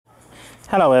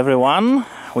Hello everyone,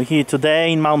 we're here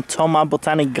today in Mt Tomah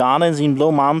Botanic Gardens in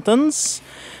Blue Mountains.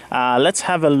 Let's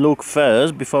have a look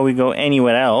first before we go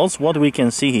anywhere else what we can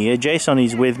see here. Jason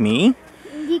is with me.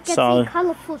 You can see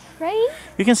colourful trees.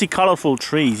 You can see colourful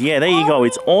trees, yeah, there you go.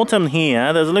 It's autumn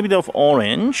here, there's a little bit of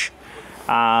orange.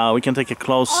 We can take a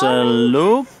closer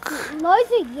look Loads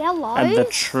of yellows. at the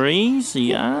trees,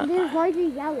 yeah. There's loads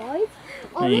of yellows.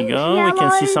 There you go, yellows. we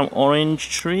can see some orange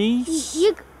trees.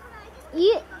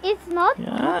 It's not.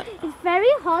 Yeah. It's very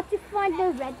hard to find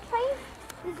the red trees.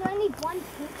 There's only one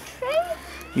big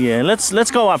tree. Yeah,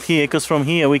 let's go up here because from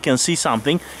here we can see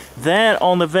something. There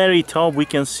on the very top we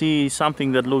can see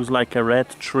something that looks like a red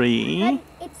tree.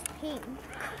 But it's pink.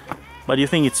 But you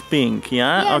think it's pink,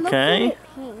 yeah? Yeah, okay. look at it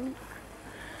pink.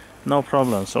 No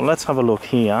problem. So let's have a look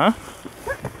here. And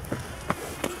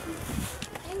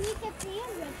you can see a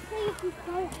red tree if you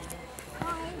go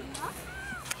high enough.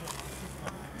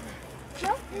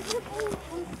 Look, this is all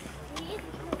weird.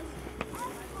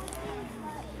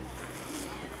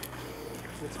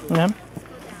 Yeah.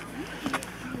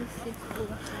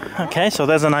 Okay, so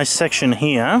there's a nice section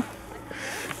here.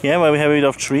 Yeah, where we have a bit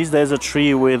of trees. There's a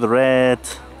tree with red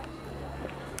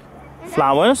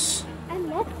flowers. And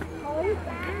let's go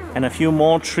down. And a few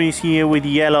more trees here with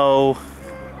yellow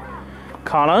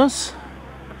colors.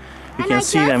 You can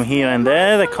see them here and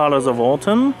there, the colors of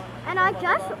autumn. And I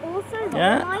just also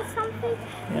realized something.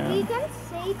 Yeah. You can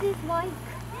see this like...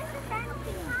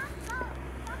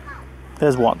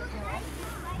 There's what?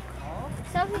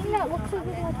 Something that looks a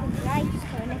bit like a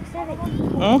gravestone next to it.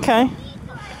 Okay.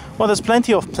 Well, there's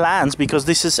plenty of plants because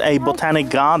this is a botanic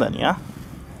garden, yeah?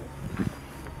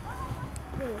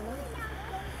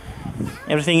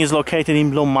 Everything is located in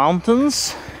Blue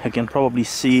Mountains. You can probably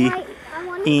see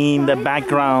in the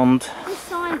background. The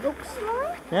sign looks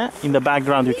like. Yeah, in the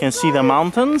background you can see the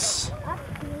mountains. Up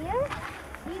here,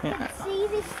 you can see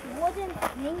this wooden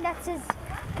thing that says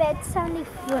bed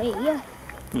 73.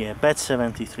 Yeah, bed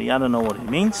 73. I don't know what it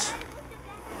means.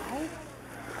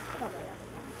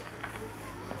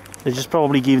 They just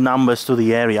probably give numbers to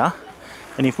the area.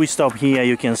 And if we stop here,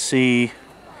 you can see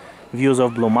views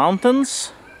of Blue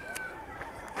Mountains.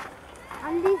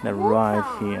 They're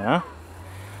right here.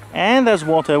 And there's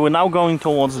water. We're now going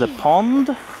towards the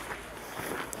pond.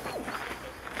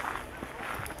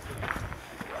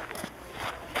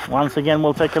 Once again,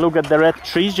 we'll take a look at the red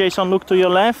trees. Jason, look to your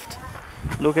left.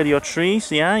 Look at your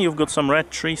trees. Yeah, you've got some red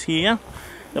trees here.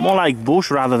 They're more like bush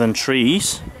rather than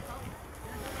trees.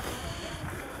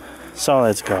 So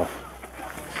let's go.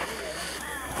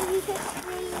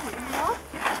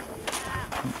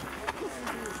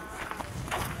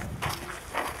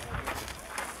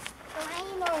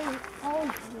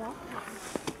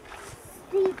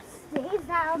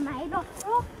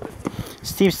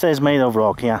 Steep stairs made of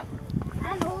rock, yeah.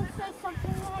 And also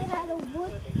something made out of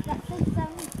wood that says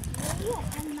 73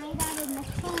 and made out of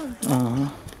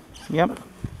metal. Yep.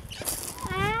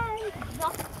 And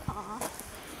rock.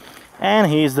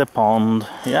 And here's the pond,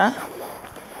 yeah.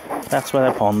 That's where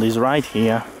the pond is, right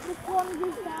here. The pond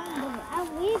is down there. And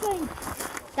we're going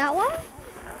that way?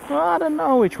 Well, I don't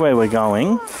know which way we're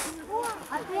going.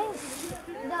 I think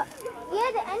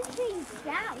the entry is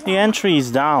down. The entry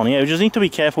is down, yeah. You just need to be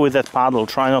careful with that paddle.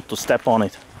 Try not to step on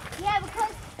it. Yeah,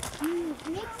 because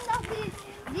mixed up with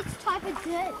this type of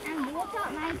dirt and water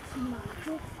makes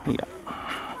mud. Yeah.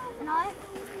 And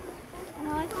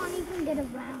I can't even get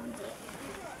around it.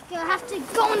 You'll have to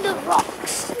go on the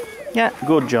rocks. Yeah,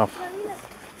 good job.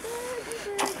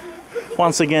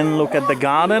 Once again, look at the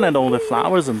garden and all the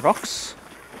flowers and rocks.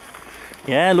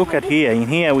 Yeah, look at here. In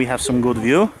here we have some good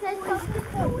view. There's something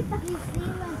called New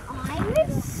Zealand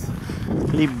iris.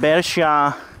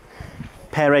 Libertia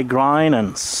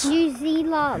peregrinans. New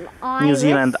Zealand iris. New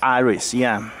Zealand iris,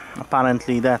 yeah.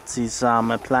 Apparently that is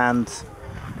a plant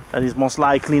that is most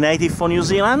likely native for New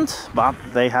Zealand, but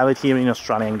they have it here in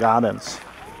Australian gardens.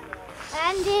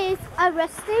 And there's a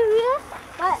rest area,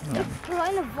 but it's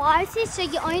coronaviruses, so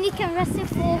you only can rest it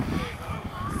for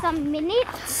some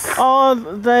minutes. Oh,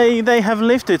 they have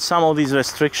lifted some of these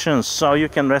restrictions, so you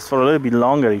can rest for a little bit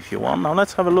longer if you want. Now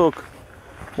let's have a look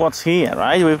what's here,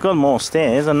 right? We've got more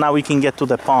stairs and now we can get to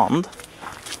the pond.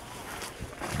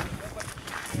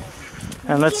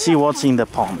 And let's see what's in the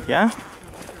pond, yeah?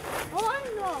 Oh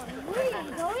no, we're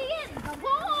going in the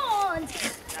pond!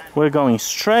 We're going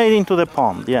straight into the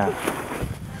pond, yeah.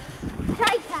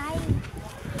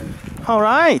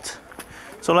 Alright,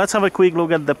 so let's have a quick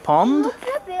look at the pond. It looks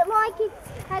a bit like it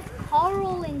has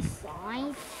coral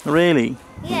inside. Really?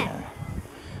 Yeah.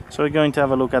 So we're going to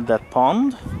have a look at that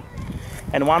pond.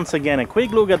 And once again, a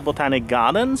quick look at Botanic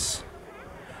Gardens.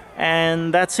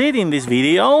 And that's it in this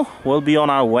video. We'll be on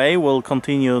our way. We'll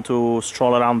continue to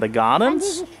stroll around the And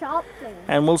gardens. there's a shop there.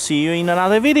 And we'll see you in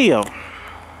another video.